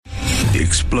The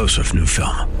explosive new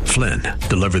film, Flynn,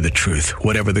 deliver the truth,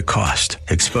 whatever the cost,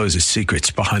 exposes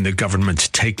secrets behind the government's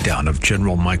takedown of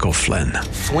General Michael Flynn.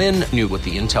 Flynn knew what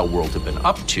the intel world had been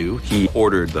up to. He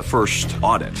ordered the first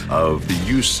audit of the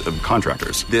use of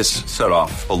contractors. This set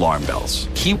off alarm bells.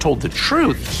 He told the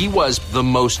truth. He was the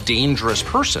most dangerous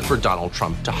person for Donald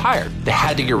Trump to hire. They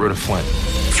had to get rid of Flynn.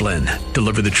 Flynn,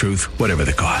 deliver the truth, whatever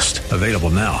the cost. Available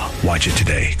now. Watch it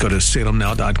today. Go to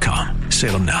salemnow.com.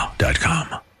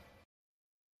 salemnow.com.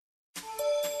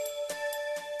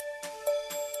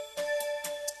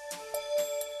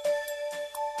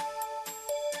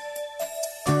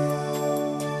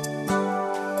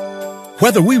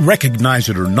 Whether we recognize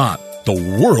it or not, the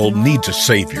world needs a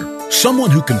Savior, someone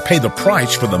who can pay the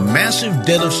price for the massive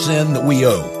debt of sin that we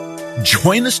owe.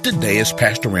 Join us today as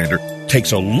Pastor Rander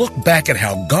takes a look back at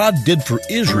how God did for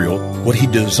Israel what He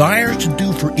desires to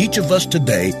do for each of us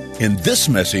today in this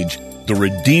message, The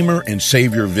Redeemer and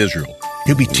Savior of Israel.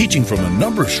 He'll be teaching from a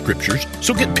number of scriptures,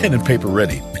 so get pen and paper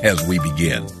ready as we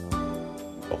begin.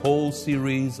 A whole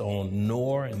series on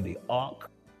Noah and the Ark.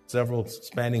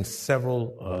 Spanning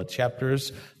several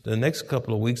chapters. The next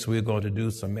couple of weeks, we're going to do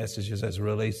some messages as it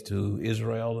relates to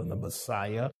Israel and the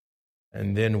Messiah.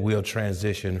 And then we'll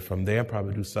transition from there,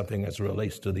 probably do something as it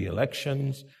relates to the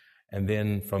elections. And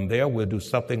then from there, we'll do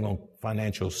something on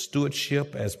financial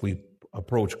stewardship as we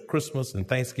approach Christmas and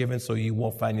Thanksgiving, so you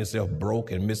won't find yourself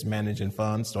broke and mismanaging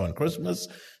funds on Christmas.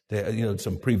 There,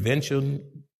 some preventional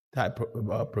type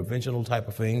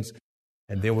of things.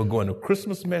 And then we'll go into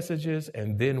Christmas messages,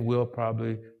 and then we'll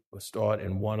probably start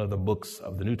in one of the books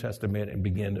of the New Testament and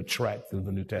begin to track through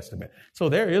the New Testament. So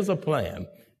there is a plan,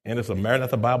 and it's a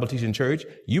Maranatha Bible Teaching Church.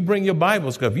 You bring your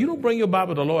Bibles, because if you don't bring your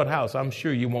Bible to the Lord's house, I'm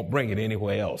sure you won't bring it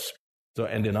anywhere else. So,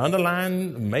 and then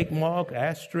underline, make mark,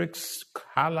 asterisk,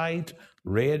 highlight,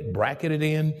 red, bracket it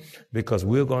in, because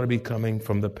we're going to be coming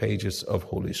from the pages of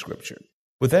Holy Scripture.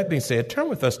 With that being said, turn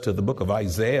with us to the book of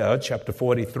Isaiah, chapter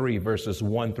 43, verses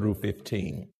 1 through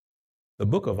 15. The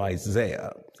book of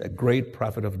Isaiah, a great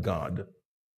prophet of God,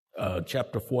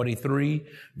 chapter 43,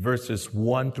 verses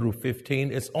 1 through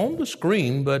 15. It's on the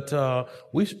screen, but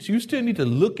you still need to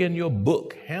look in your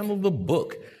book, handle the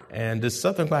book. And there's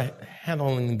something about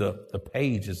handling the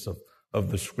pages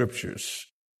of the scriptures.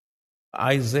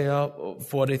 Isaiah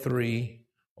 43,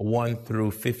 1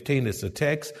 through 15 is the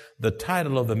text. The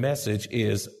title of the message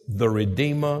is The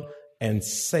Redeemer and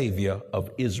Savior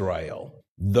of Israel.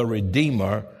 The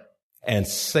Redeemer and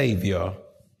Savior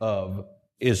of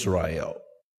Israel.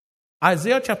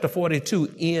 Isaiah chapter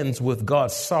 42 ends with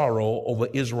God's sorrow over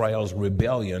Israel's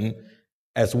rebellion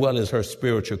as well as her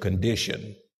spiritual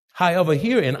condition. However,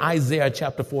 here in Isaiah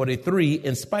chapter 43,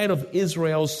 in spite of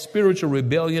Israel's spiritual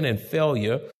rebellion and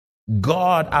failure,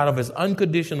 God, out of His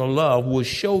unconditional love, will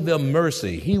show them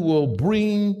mercy. He will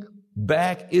bring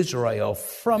back Israel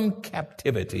from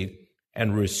captivity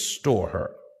and restore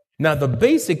her. Now, the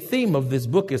basic theme of this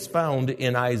book is found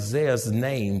in Isaiah's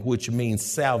name, which means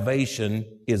salvation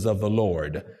is of the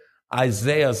Lord.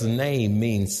 Isaiah's name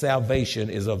means salvation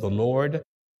is of the Lord.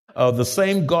 The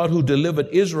same God who delivered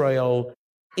Israel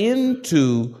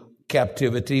into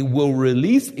captivity will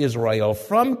release Israel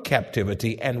from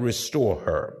captivity and restore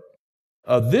her.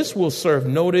 This will serve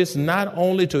notice not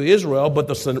only to Israel, but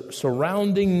the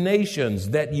surrounding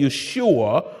nations that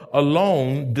Yeshua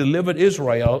alone delivered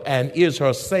Israel and is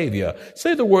her Savior.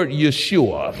 Say the word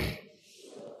Yeshua.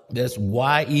 That's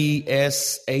Yeshua.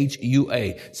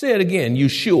 Say it again,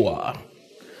 Yeshua.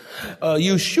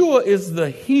 Yeshua is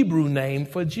the Hebrew name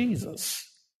for Jesus.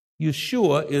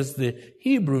 Yeshua is the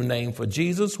Hebrew name for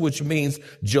Jesus, which means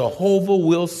Jehovah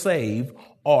will save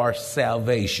or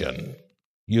salvation.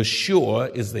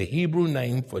 Yeshua is the Hebrew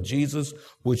name for Jesus,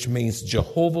 which means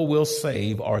Jehovah will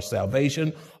save our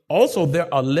salvation. Also,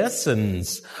 there are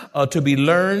lessons to be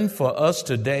learned for us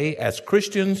today as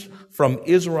Christians from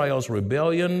Israel's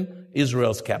rebellion,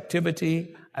 Israel's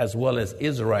captivity, as well as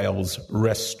Israel's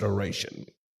restoration.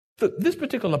 This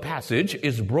particular passage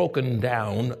is broken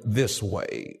down this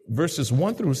way. Verses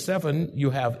 1 through 7,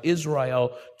 you have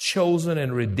Israel chosen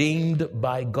and redeemed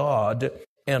by God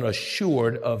and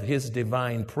assured of His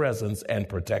divine presence and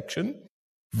protection.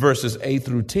 Verses 8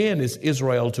 through 10 is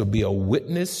Israel to be a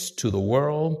witness to the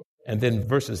world. And then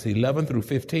verses 11 through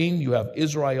 15, you have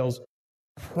Israel's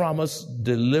promised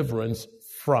deliverance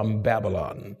from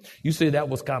Babylon. You say that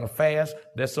was kind of fast.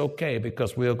 That's okay,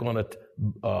 because we're going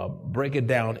to break it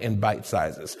down in bite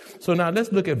sizes. So now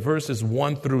let's look at verses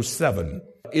 1 through 7.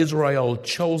 Israel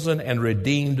chosen and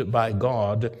redeemed by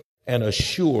God and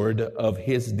assured of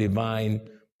His divine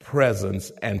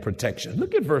presence and protection.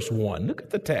 Look at verse 1. Look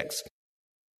at the text.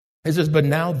 It says, but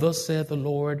now thus saith the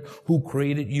Lord who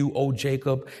created you, O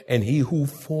Jacob, and he who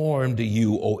formed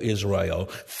you, O Israel.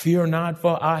 Fear not,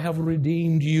 for I have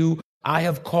redeemed you. I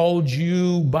have called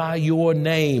you by your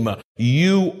name.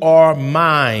 You are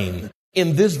mine.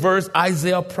 In this verse,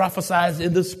 Isaiah prophesies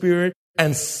in the Spirit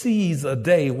and sees a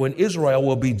day when Israel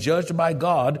will be judged by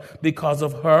God because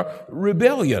of her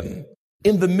rebellion.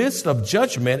 In the midst of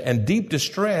judgment and deep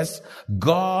distress,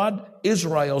 God,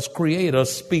 Israel's creator,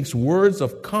 speaks words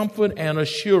of comfort and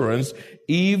assurance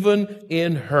even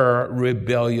in her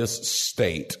rebellious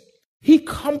state. He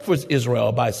comforts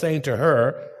Israel by saying to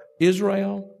her,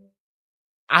 Israel,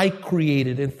 I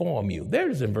created and formed you. There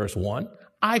it is in verse 1.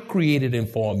 I created and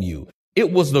formed you.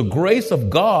 It was the grace of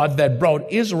God that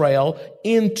brought Israel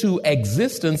into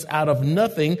existence out of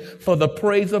nothing for the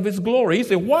praise of his glory. He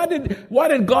said, why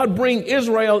did God bring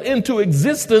Israel into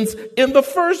existence in the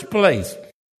first place?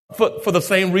 For the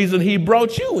same reason he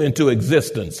brought you into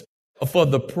existence, for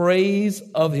the praise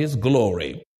of his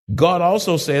glory. God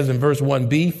also says in verse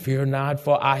 1b, fear not,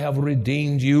 for I have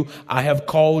redeemed you. I have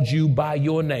called you by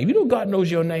your name. You know, God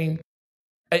knows your name.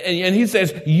 And he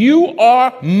says, you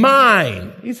are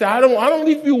mine. He said, I don't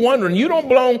leave you wondering. You don't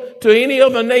belong to any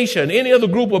other nation, any other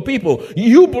group of people.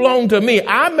 You belong to me.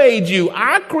 I made you.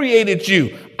 I created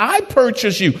you. I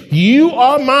purchased you. You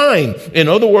are mine. In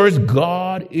other words,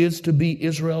 God is to be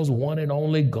Israel's one and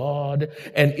only God,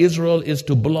 and Israel is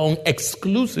to belong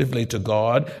exclusively to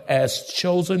God as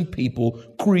chosen people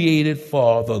created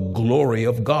for the glory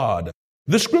of God.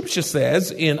 The scripture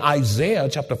says in Isaiah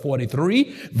chapter 43,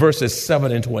 verses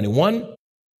 7 and 21,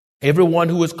 everyone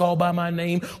who is called by my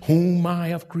name, whom I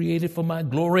have created for my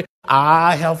glory,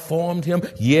 I have formed him.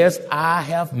 Yes, I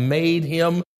have made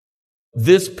him.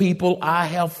 This people I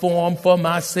have formed for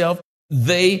myself.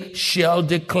 They shall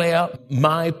declare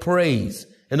my praise.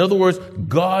 In other words,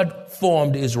 God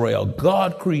formed Israel.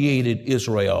 God created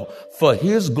Israel for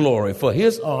his glory, for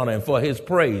his honor, and for his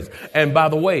praise. And by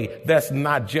the way, that's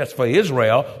not just for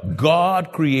Israel.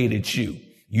 God created you.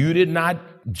 You did not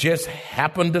just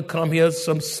happen to come here,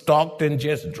 some stalked and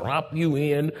just drop you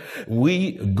in.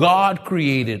 God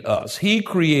created us. He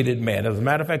created man. As a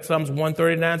matter of fact, Psalms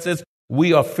 139 says,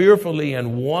 we are fearfully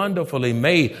and wonderfully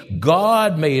made.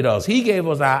 God made us. He gave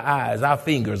us our eyes, our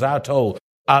fingers, our toes.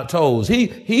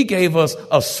 He gave us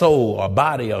a soul, a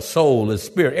body, a soul, a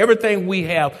spirit. Everything we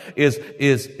have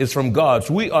is from God.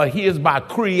 So we are his by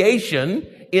creation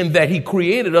in that he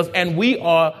created us, and we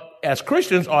are, as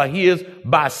Christians, are his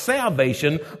by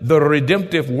salvation, the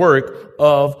redemptive work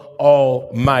of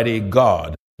Almighty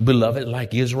God. Beloved,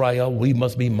 like Israel, we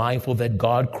must be mindful that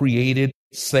God created,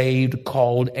 saved,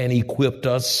 called, and equipped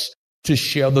us to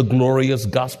share the glorious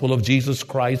gospel of Jesus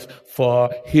Christ for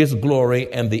his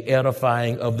glory and the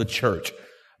edifying of the church.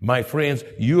 My friends,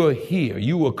 you are here.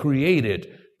 You were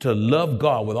created to love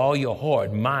God with all your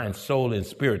heart, mind, soul, and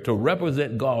spirit, to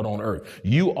represent God on earth.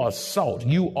 You are salt.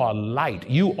 You are light.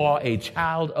 You are a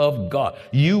child of God.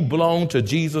 You belong to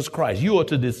Jesus Christ. You are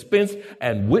to dispense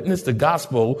and witness the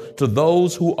gospel to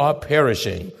those who are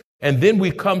perishing. And then we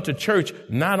come to church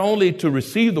not only to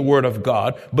receive the word of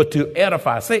God, but to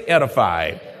edify. Say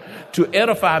edify. To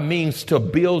edify means to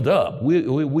build up.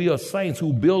 We are saints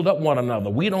who build up one another.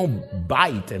 We don't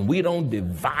bite and we don't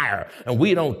devour and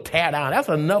we don't tear down. That's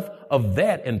enough of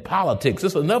that in politics.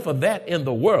 There's enough of that in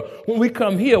the world. When we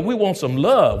come here, we want some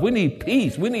love. We need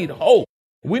peace. We need hope.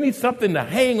 We need something to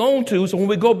hang on to so when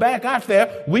we go back out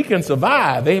there, we can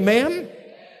survive. Amen?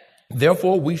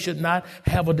 Therefore, we should not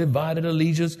have a divided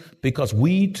allegiance because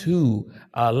we too,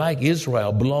 like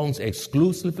Israel, belongs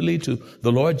exclusively to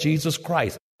the Lord Jesus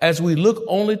Christ. As we look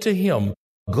only to him,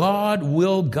 God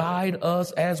will guide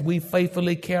us as we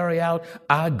faithfully carry out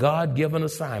our God-given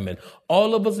assignment.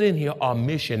 All of us in here are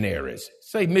missionaries.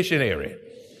 Say missionary.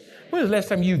 When was the last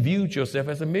time you viewed yourself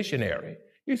as a missionary?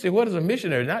 You say, what is a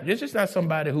missionary? It's just not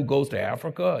somebody who goes to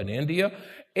Africa and India.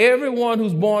 Everyone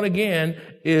who's born again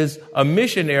is a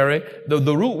missionary. The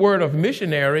root word of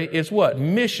missionary is what?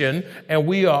 Mission. And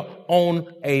we are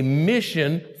on a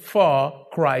mission for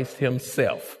Christ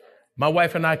himself. My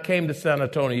wife and I came to San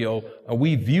Antonio and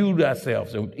we viewed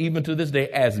ourselves, even to this day,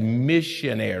 as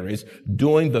missionaries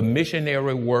doing the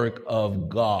missionary work of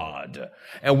God.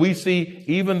 And we see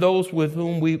even those to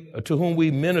whom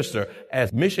we minister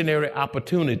as missionary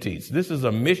opportunities. This is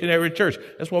a missionary church.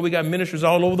 That's why we got ministers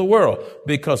all over the world,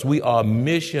 because we are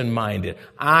mission minded.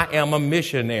 I am a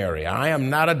missionary. I am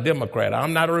not a Democrat.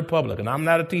 I'm not a Republican. I'm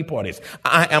not a Tea Partyist.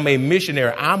 I am a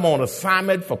missionary. I'm on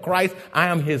assignment for Christ. I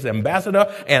am his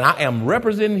ambassador and I am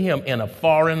representing him in a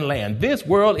foreign land. This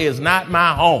world is not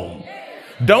my home.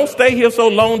 Don't stay here so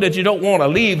long that you don't want to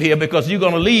leave here, because you're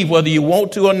going to leave whether you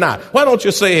want to or not. Why don't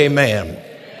you say amen?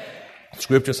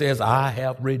 Scripture says, I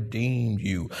have redeemed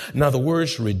you. Now, the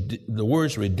words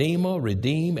redeemer,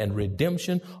 redeem, and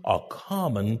redemption are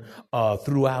common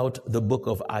throughout the book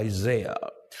of Isaiah.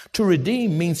 To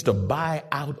redeem means to buy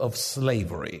out of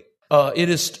slavery.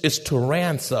 It's to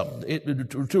ransom.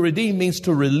 To redeem means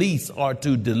to release or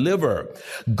to deliver.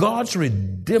 God's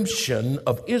redemption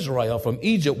of Israel from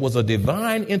Egypt was a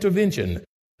divine intervention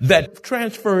that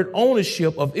transferred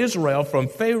ownership of Israel from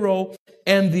Pharaoh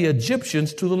and the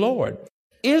Egyptians to the Lord.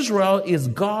 Israel is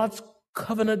God's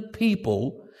covenant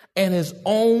people and his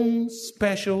own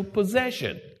special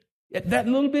possession. That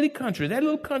little bitty country,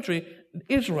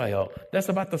 Israel, that's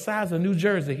about the size of New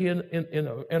Jersey here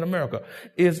in America,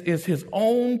 is his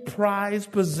own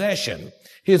prized possession,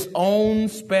 his own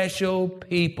special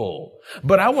people.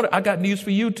 But I got news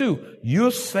for you too.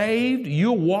 You're saved.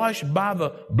 You're washed by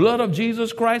the blood of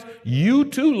Jesus Christ. You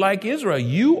too, like Israel,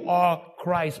 you are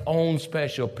Christ's own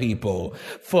special people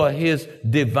for his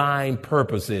divine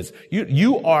purposes.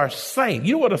 You are saint.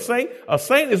 You know what a saint? A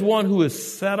saint is one who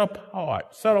is set apart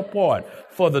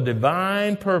for the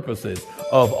divine purposes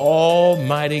of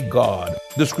Almighty God.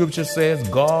 The scripture says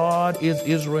God is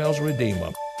Israel's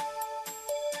redeemer.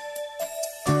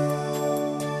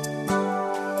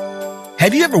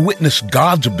 Have you ever witnessed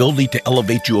God's ability to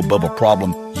elevate you above a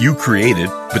problem you created,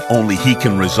 but only he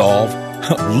can resolve?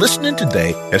 Listen in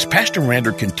today as Pastor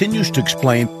Rander continues to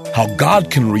explain how God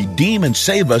can redeem and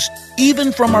save us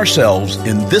even from ourselves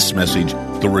in this message,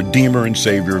 The Redeemer and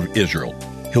Savior of Israel.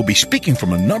 He'll be speaking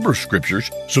from a number of scriptures,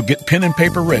 so get pen and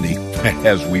paper ready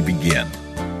as we begin.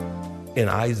 In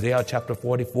Isaiah chapter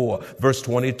 44, verse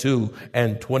 22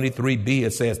 and 23b,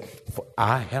 it says, "For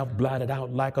I have blotted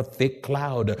out like a thick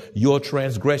cloud your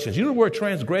transgressions." You know the word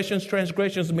transgressions?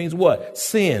 Transgressions means what?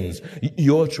 Sins.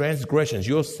 Your transgressions,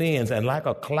 your sins, and like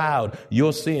a cloud,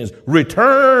 your sins.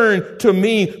 Return to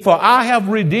me, for I have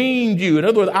redeemed you. In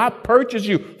other words, I purchased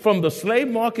you from the slave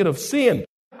market of sin.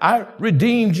 I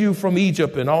redeemed you from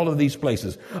Egypt and all of these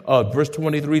places. Verse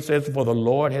 23 says, "For the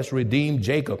Lord has redeemed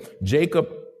Jacob." Jacob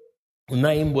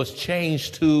name was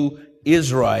changed to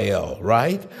Israel,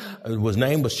 right? His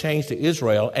name was changed to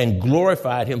Israel and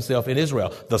glorified himself in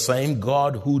Israel. The same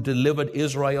God who delivered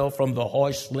Israel from the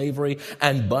harsh slavery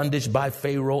and bondage by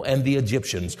Pharaoh and the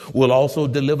Egyptians will also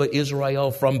deliver Israel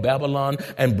from Babylon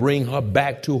and bring her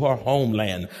back to her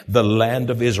homeland, the land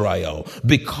of Israel.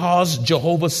 Because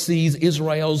Jehovah sees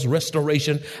Israel's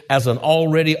restoration as an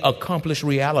already accomplished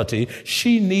reality,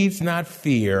 she needs not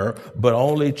fear, but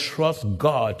only trust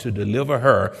God to deliver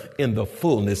her in the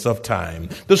fullness of time.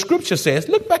 The scripture says,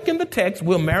 look back in the text.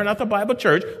 We're Maranatha Bible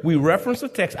Church. We reference the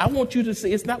text. I want you to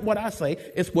see it's not what I say.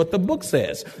 It's what the book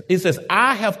says. It says,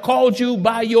 "I have called you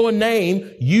by your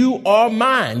name. You are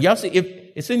mine." Y'all see, if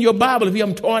it's in your Bible, if you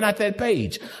haven't torn out that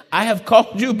page, "I have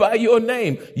called you by your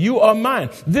name. You are mine."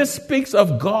 This speaks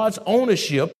of God's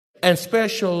ownership and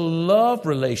special love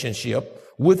relationship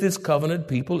with his covenant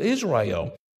people,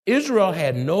 Israel. Israel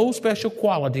had no special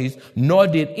qualities, nor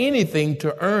did anything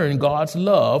to earn God's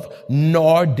love,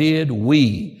 nor did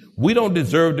we. We don't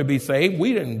deserve to be saved.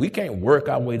 We can't work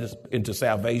our way into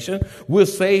salvation. We're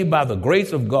saved by the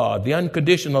grace of God, the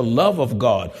unconditional love of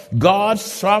God. God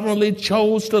sovereignly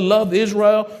chose to love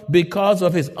Israel because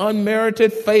of his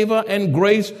unmerited favor and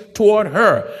grace toward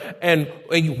her. And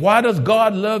why does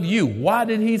God love you? Why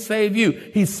did he save you?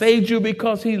 He saved you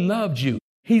because he loved you.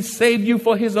 He saved you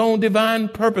for his own divine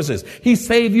purposes. He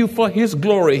saved you for his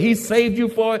glory. He saved you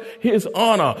for his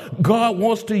honor. God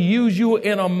wants to use you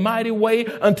in a mighty way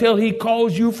until he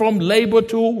calls you from labor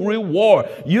to reward.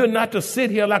 You're not to sit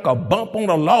here like a bump on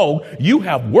a log. You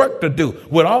have work to do.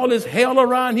 With all this hell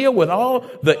around here, with all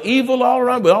the evil all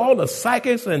around, with all the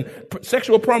psychics and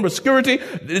sexual promiscuity,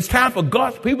 it's time for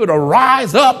God's people to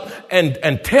rise up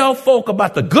and tell folk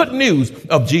about the good news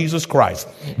of Jesus Christ.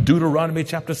 Deuteronomy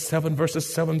chapter 7,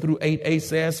 verses 7 through 8a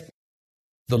says,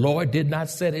 "The Lord did not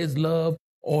set his love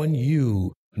on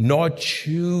you, nor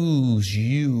choose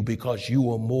you because you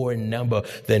were more in number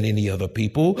than any other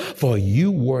people, for you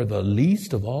were the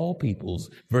least of all peoples."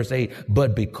 Verse 8,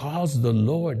 "But because the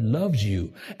Lord loves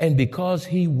you, and because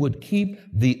he would keep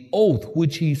the oath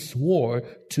which he swore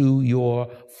to your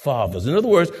fathers." In other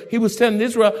words, he was telling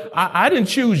Israel, I didn't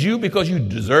choose you because you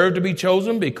deserve to be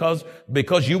chosen, because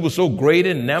you were so great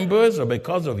in numbers, or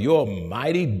because of your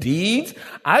mighty deeds.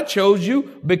 I chose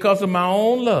you because of my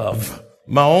own love,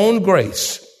 my own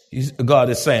grace. God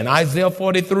is saying, Isaiah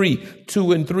 43,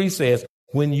 2 and 3 says,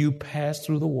 "When you pass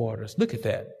through the waters," look at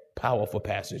that powerful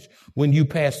passage. "When you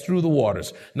pass through the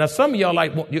waters." Now, some of you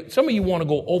want to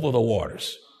go over the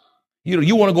waters.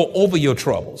 You want to go over your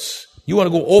troubles. You want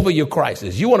to go over your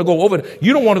crisis. You want to go over.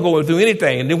 You don't want to go through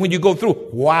anything. And then when you go through,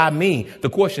 why me? The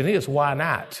question is, why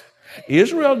not?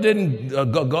 Israel's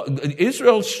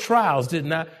trials did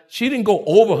not. She didn't go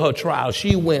over her trials.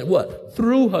 She went what?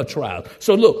 Through her trials.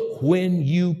 So look, when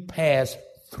you pass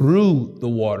through the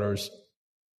waters,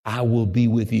 I will be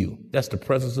with you. That's the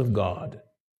presence of God.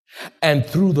 And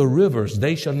through the rivers,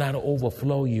 they shall not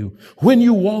overflow you. When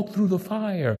you walk through the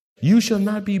fire, you shall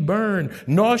not be burned,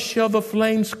 nor shall the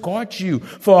flame scorch you.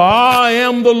 For I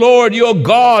am the Lord your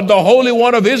God, the Holy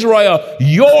One of Israel,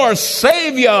 your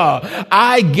Savior.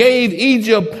 I gave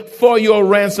Egypt for your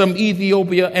ransom,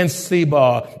 Ethiopia and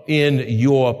Seba in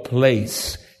your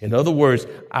place. In other words,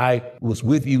 I was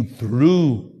with you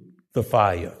through the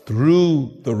fire,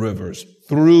 through the rivers,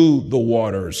 through the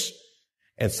waters.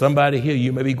 And somebody here,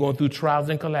 you may be going through trials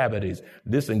and calamities.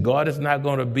 Listen, God is not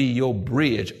going to be your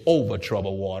bridge over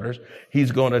troubled waters.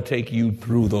 He's going to take you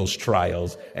through those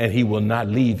trials, and he will not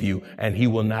leave you, and he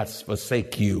will not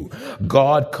forsake you.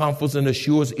 God comforts and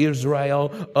assures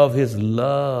Israel of his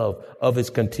love, of his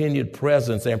continued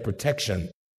presence and protection.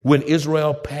 When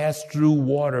Israel passed through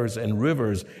waters and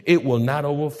rivers, it will not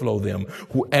overflow them.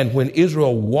 And when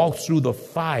Israel walks through the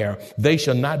fire, they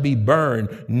shall not be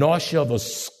burned, nor shall the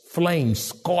flame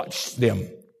scorch them.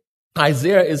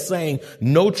 Isaiah is saying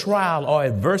no trial or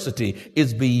adversity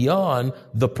is beyond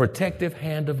the protective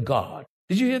hand of God.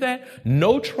 Did you hear that?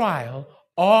 No trial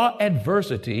or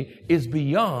adversity is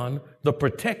beyond the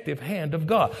protective hand of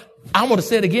God. I want to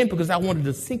say it again because I wanted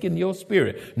to sink in your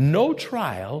spirit. No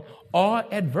trial or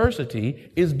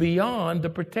adversity is beyond the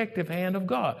protective hand of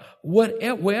God.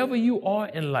 Wherever you are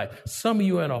in life, some of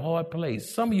you are in a hard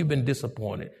place. Some of you have been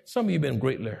disappointed. Some of you have been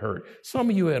greatly hurt. Some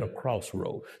of you are at a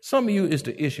crossroad. Some of you it's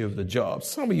the issue of the job.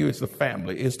 Some of you it's the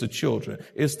family. It's the children.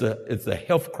 It's the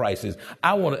health crisis.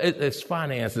 It's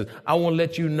finances. I want to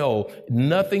let you know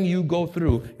nothing you go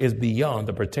through is beyond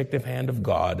the protective hand of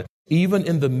God. Even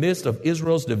in the midst of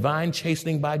Israel's divine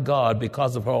chastening by God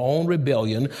because of her own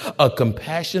rebellion, a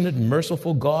compassionate,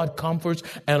 merciful God comforts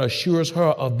and assures her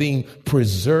of being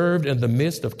preserved in the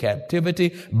midst of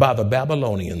captivity by the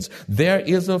Babylonians. There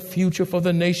is a future for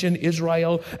the nation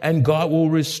Israel, and God will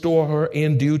restore her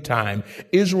in due time.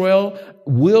 Israel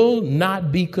will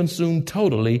not be consumed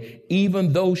totally,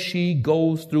 even though she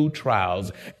goes through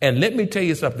trials. And let me tell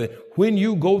you something. When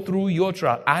you go through your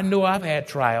trial, I know I've had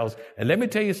trials, and let me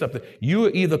tell you something.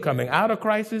 You're either coming out of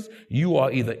crisis, you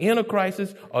are either in a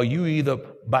crisis, or you either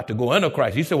about to go in a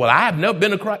crisis. You say, well, I've never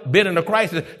been in a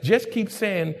crisis. Just keep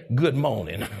saying good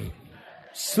morning.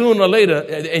 Sooner or later,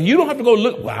 and you don't have to go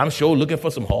look. Well, I'm sure looking for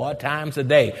some hard times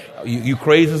today. You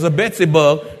crazy as a Betsy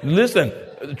bug. Listen,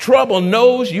 trouble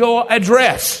knows your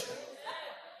address.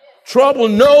 Trouble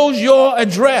knows your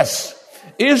address.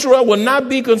 Israel will not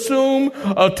be consumed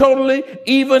totally,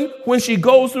 even when she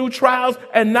goes through trials,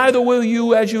 and neither will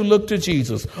you as you look to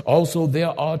Jesus. Also,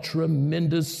 there are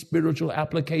tremendous spiritual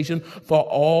applications for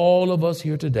all of us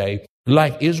here today.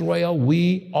 Like Israel,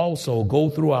 we also go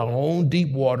through our own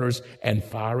deep waters and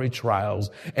fiery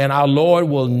trials, and our Lord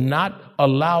will not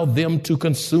allow them to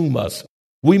consume us.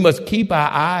 We must keep our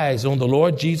eyes on the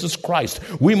Lord Jesus Christ.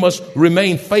 We must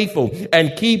remain faithful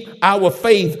and keep our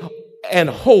faith and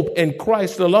hope in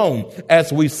Christ alone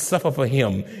as we suffer for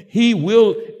him. He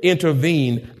will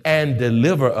intervene and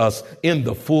deliver us in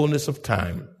the fullness of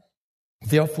time.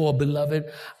 Therefore, beloved,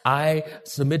 I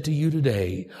submit to you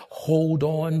today, hold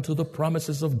on to the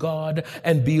promises of God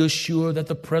and be assured that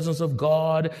the presence of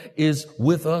God is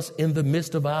with us in the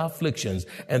midst of our afflictions,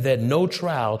 and that no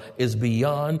trial is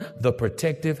beyond the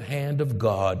protective hand of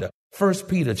God. 1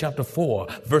 Peter chapter 4,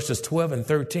 verses 12 and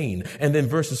 13, and then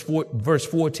verse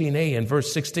 14a and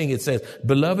verse 16, it says,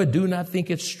 Beloved, do not think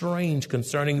it strange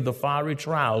concerning the fiery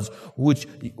trials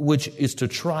which is to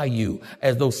try you,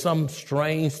 as though some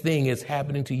strange thing is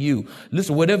happening to you.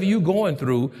 Listen, whatever you're going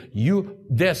through,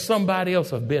 there's somebody else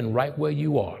have been right where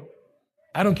you are.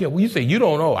 I don't care. When you say, you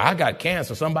don't know, I got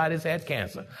cancer. Somebody's had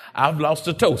cancer. I've lost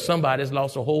a toe. Somebody's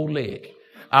lost a whole leg.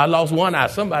 I lost one eye.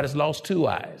 Somebody's lost two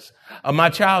eyes. My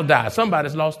child died.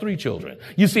 Somebody's lost 3 children.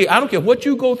 You see, I don't care what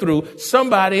you go through.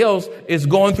 Somebody else is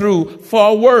going through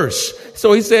far worse.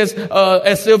 So he says,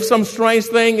 as if some strange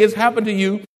thing has happened to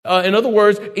you. In other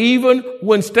words, even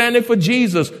when standing for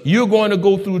Jesus, you're going to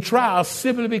go through trials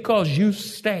simply because you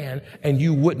stand and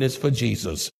you witness for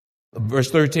Jesus. Verse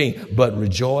 13, but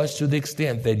rejoice to the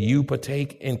extent that you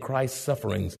partake in Christ's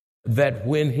sufferings, that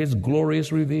when his glory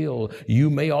is revealed, you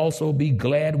may also be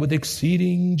glad with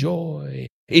exceeding joy.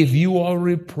 If you are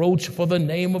reproached for the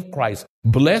name of Christ,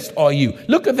 blessed are you.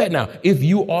 Look at that now. If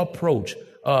you are reproached,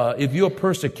 if you're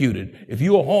persecuted, if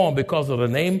you are harmed because of the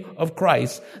name of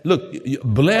Christ, look,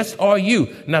 blessed are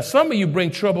you. Now, some of you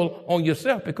bring trouble on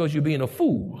yourself because you're being a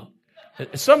fool.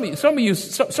 Some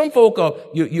folk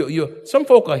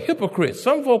are hypocrites.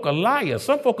 Some folk are liars.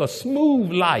 Some folk are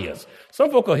smooth liars.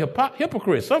 Some folk are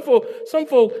hypocrites. Some folk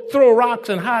throw rocks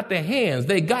and hide their hands.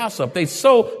 They gossip. They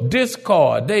sow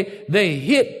discord. They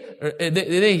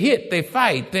hit, they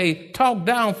fight. They talk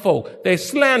down folk. They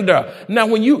slander. Now,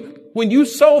 when you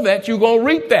sow that, you're going to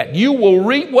reap that. You will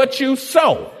reap what you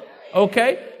sow.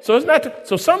 Okay? So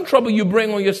so some trouble you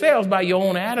bring on yourselves by your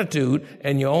own attitude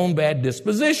and your own bad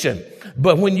disposition.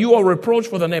 But when you are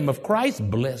reproached for the name of Christ,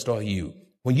 blessed are you.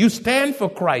 When you stand for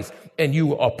Christ and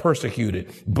you are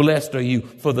persecuted, blessed are you,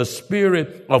 for the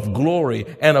Spirit of glory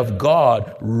and of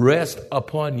God rest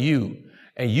upon you.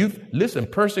 And listen,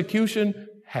 persecution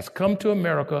has come to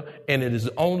America and it is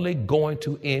only going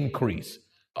to increase.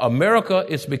 America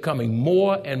is becoming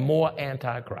more and more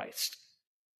anti-Christ.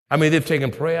 I mean, they've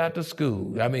taken prayer out to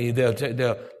school. I mean, they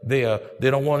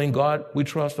don't want in God we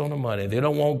trust on the money. They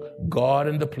don't want God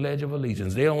in the Pledge of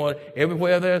Allegiance. They don't want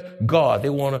everywhere there's God. They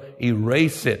want to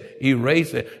erase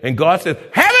it. And God says,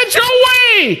 have it your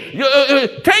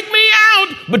way. Take me out,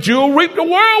 but you'll reap the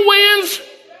whirlwinds.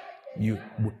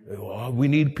 We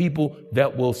need people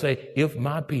that will say, if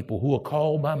my people who are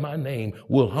called by my name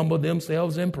will humble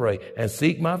themselves and pray and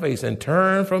seek my face and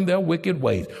turn from their wicked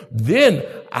ways, then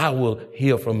I will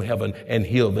hear from heaven and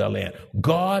heal their land.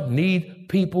 God needs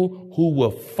people who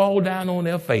will fall down on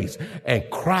their face and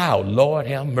cry out, Lord,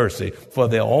 have mercy, for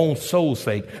their own soul's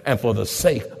sake and for the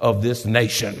sake of this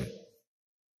nation.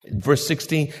 Verse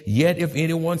 16, yet if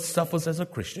anyone suffers as a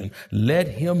Christian, let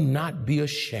him not be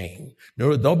ashamed.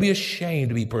 No, don't be ashamed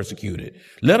to be persecuted.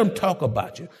 Let them talk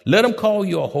about you. Let them call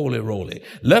you a holy roly.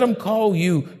 Let them call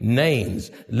you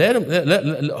names.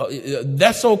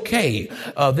 That's okay.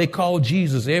 They call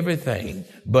Jesus everything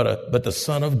but the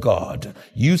Son of God.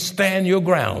 You stand your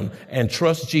ground and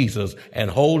trust Jesus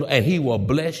and he will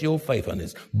bless your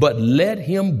faithfulness. But let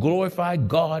him glorify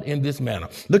God in this manner.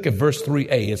 Look at verse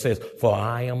 3a. It says, for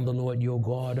I am the Lord your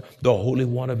God, the Holy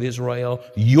One of Israel,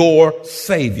 your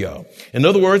Savior. In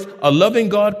other words, a loving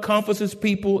God comforts his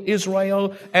people,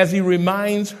 Israel, as he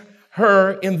reminds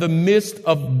her in the midst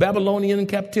of Babylonian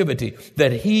captivity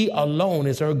that he alone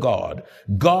is her God.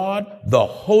 God, the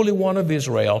Holy One of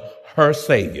Israel, her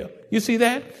Savior. You see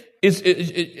that?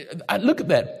 Look at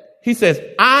that. He says,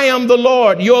 I am the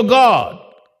Lord your God,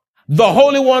 the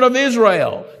Holy One of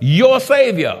Israel, your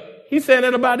Savior. He's saying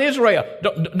that about Israel.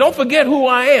 Don't forget who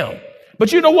I am.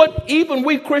 But you know what? Even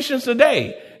we Christians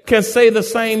today can say the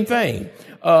same thing.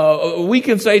 We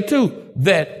can say too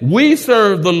that we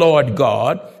serve the Lord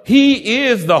God. He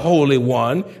is the Holy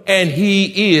One and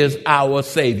he is our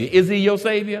Savior. Is he your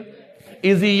Savior?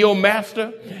 Is he your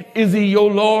master? Is he your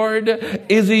Lord?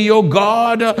 Is he your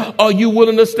God? Are you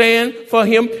willing to stand for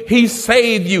him? He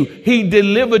saved you. He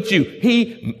delivered you.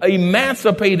 He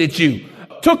emancipated you.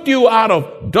 Took you out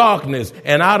of darkness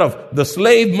and out of the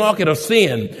slave market of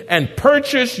sin and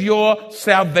purchased your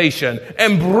salvation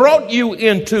and brought you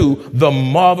into the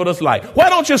marvelous light. Why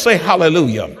don't you say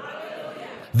hallelujah?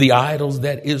 The idols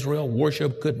that Israel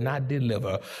worshiped could not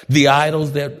deliver. The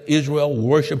idols that Israel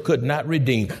worshiped could not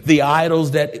redeem. The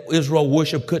idols that Israel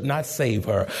worshiped could not save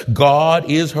her. God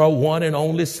is her one and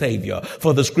only Savior.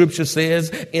 For the scripture says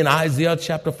in Isaiah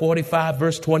chapter 45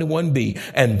 verse 21b,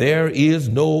 and there is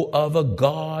no other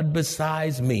God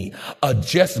besides me. A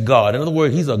just God. In other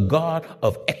words, he's a God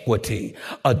of equity.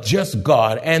 A just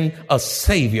God and a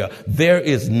Savior. There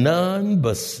is none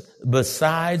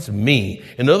besides me.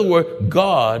 In other words,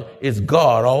 God is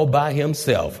God all by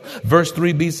himself. Verse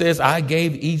 3b says, I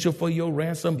gave Egypt for your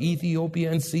ransom,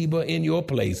 Ethiopia and Seba in your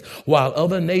place, while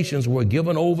other nations were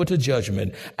given over to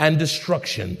judgment and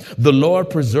destruction. The Lord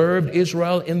preserved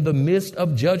Israel in the midst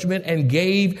of judgment and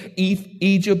gave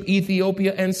Egypt,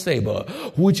 Ethiopia and Seba,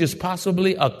 which is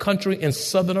possibly a country in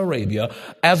southern Arabia,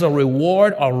 as a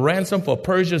reward or ransom for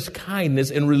Persia's kindness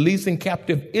in releasing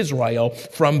captive Israel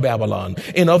from Babylon.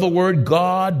 In other words,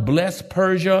 God blessed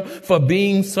Persia for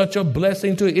being such a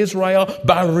blessing to Israel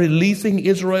by releasing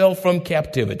Israel from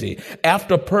captivity.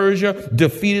 After Persia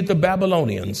defeated the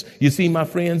Babylonians, you see, my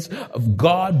friends,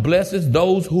 God blesses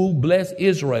those who bless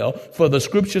Israel. For the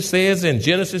scripture says in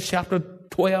Genesis chapter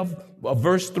 12,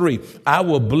 verse 3, I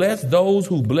will bless those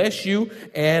who bless you,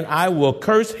 and I will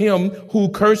curse him who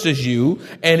curses you,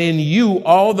 and in you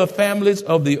all the families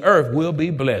of the earth will be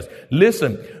blessed.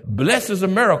 Listen, blesses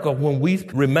America when we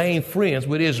remain friends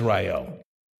with Israel.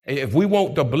 If we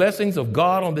want the blessings of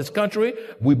God on this country,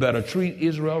 we better treat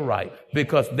Israel right,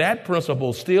 because that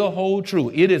principle still holds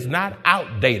true. It is not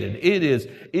outdated. It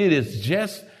is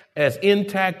just as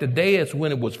intact today as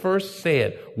when it was first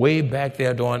said way back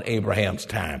there during Abraham's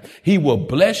time. He will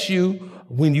bless you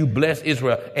when you bless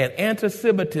Israel. And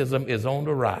anti-Semitism is on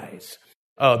the rise.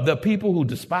 The people who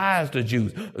despise the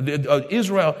Jews.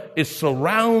 Israel is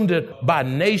surrounded by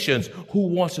nations who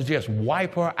wants to just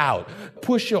wipe her out,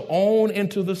 push her on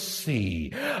into the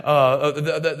sea.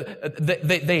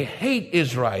 They hate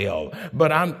Israel,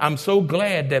 but I'm so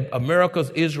glad that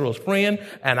America's Israel's friend,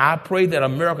 and I pray that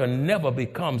America never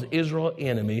becomes Israel's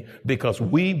enemy, because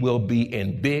we will be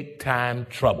in big time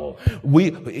trouble.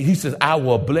 He says, I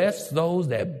will bless those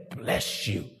that bless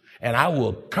you, and I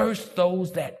will curse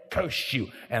those that curse you.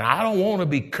 And I don't want to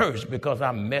be cursed because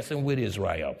I'm messing with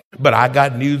Israel. But I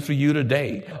got news for you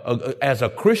today. As a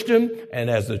Christian and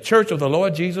as the church of the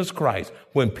Lord Jesus Christ,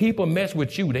 when people mess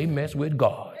with you, they mess with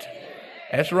God.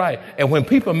 That's right. And when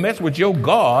people mess with your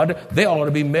God, they ought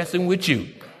to be messing with you.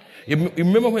 You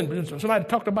remember when somebody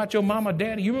talked about your mama,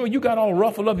 daddy? You remember you got all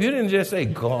ruffled up? You didn't just say,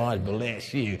 God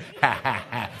bless you.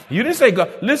 You didn't say,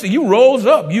 God. Listen, you rose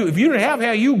up. If you didn't have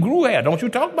hair, you grew hair. Don't you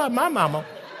talk about my mama.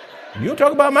 You don't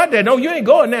talk about my dad. No, you ain't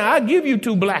going now. I give you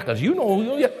two blackers. You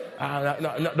know.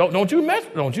 Don't you mess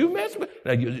with.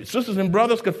 Now, sisters and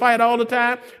brothers could fight all the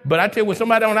time, but I tell you, when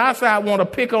somebody on our side want to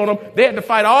pick on them, they had to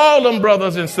fight all them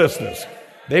brothers and sisters.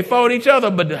 They fought each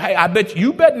other, but hey, I bet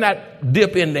you better not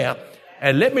dip in there.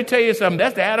 And let me tell you something,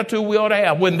 that's the attitude we ought to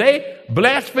have. When they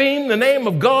blaspheme the name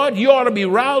of God, you ought to be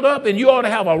riled up and you ought to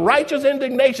have a righteous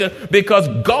indignation, because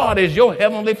God is your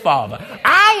heavenly Father.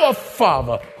 Our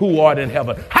Father who art in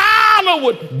heaven,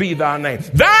 hallowed be thy name.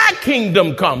 Thy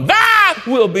kingdom come, thy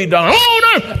will be done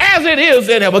on earth as it is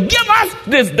in heaven. Give us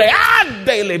this day our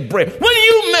daily bread. When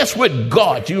you mess with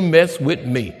God, you mess with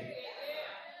me.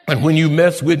 And when you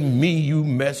mess with me, you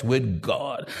mess with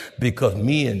God, because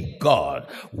me and God,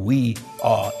 we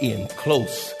are in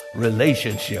close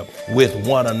relationship with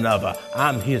one another.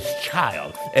 I'm his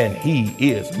child and he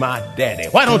is my daddy.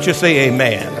 Why don't you say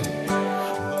amen?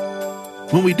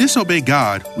 When we disobey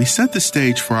God, we set the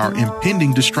stage for our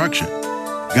impending destruction.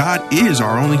 God is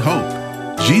our only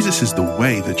hope. Jesus is the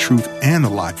way, the truth, and the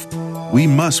life. We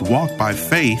must walk by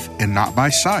faith and not by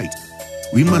sight.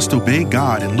 We must obey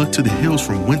God and look to the hills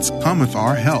from whence cometh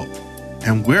our help.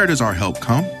 And where does our help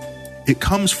come? It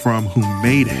comes from who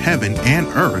made heaven and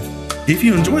earth. If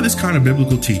you enjoy this kind of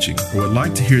biblical teaching or would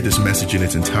like to hear this message in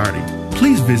its entirety,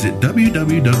 please visit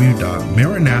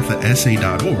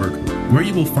www.maranathasa.org, where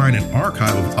you will find an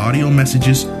archive of audio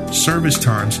messages, service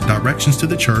times, directions to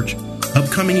the church,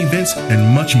 upcoming events,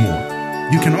 and much more.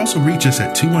 You can also reach us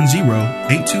at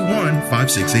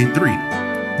 210-821-5683.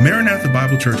 Maranatha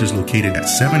Bible Church is located at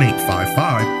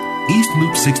 7855 East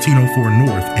Loop 1604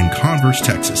 North in Converse,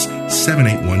 Texas,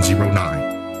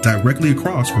 78109, directly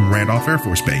across from Randolph Air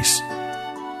Force Base.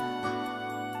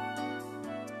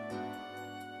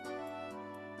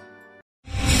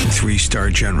 Three-star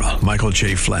General Michael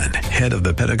J. Flynn, head of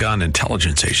the Pentagon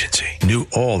Intelligence Agency, knew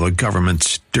all the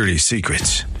government's dirty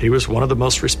secrets. He was one of the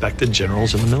most respected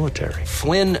generals in the military.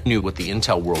 Flynn knew what the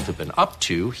intel world had been up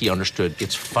to. He understood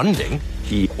its funding.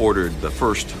 He ordered the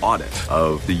first audit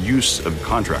of the use of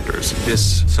contractors.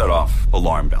 This set off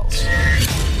alarm bells.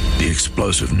 The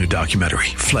explosive new documentary,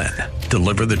 Flynn,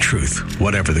 Deliver the Truth,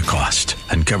 Whatever the Cost,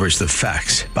 uncovers the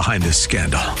facts behind this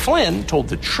scandal. Flynn told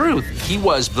the truth. He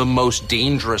was the most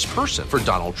dangerous person for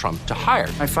Donald Trump to hire.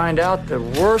 I find out the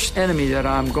worst enemy that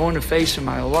I'm going to face in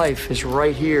my life is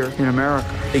right here in America.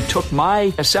 They took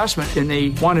my assessment and they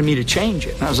wanted me to change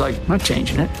it. And I was like, I'm not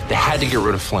changing it. They had to get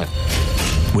rid of Flynn.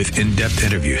 With in-depth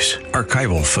interviews,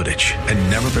 archival footage,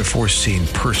 and never-before-seen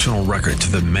personal records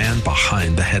of the man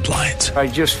behind the headlines. I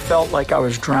just felt like I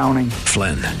was drowning.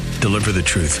 Flynn, Deliver the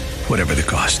Truth, Whatever the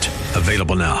Cost.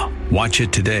 Available now. Watch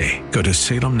it today. Go to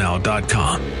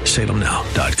salemnow.com.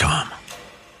 salemnow.com.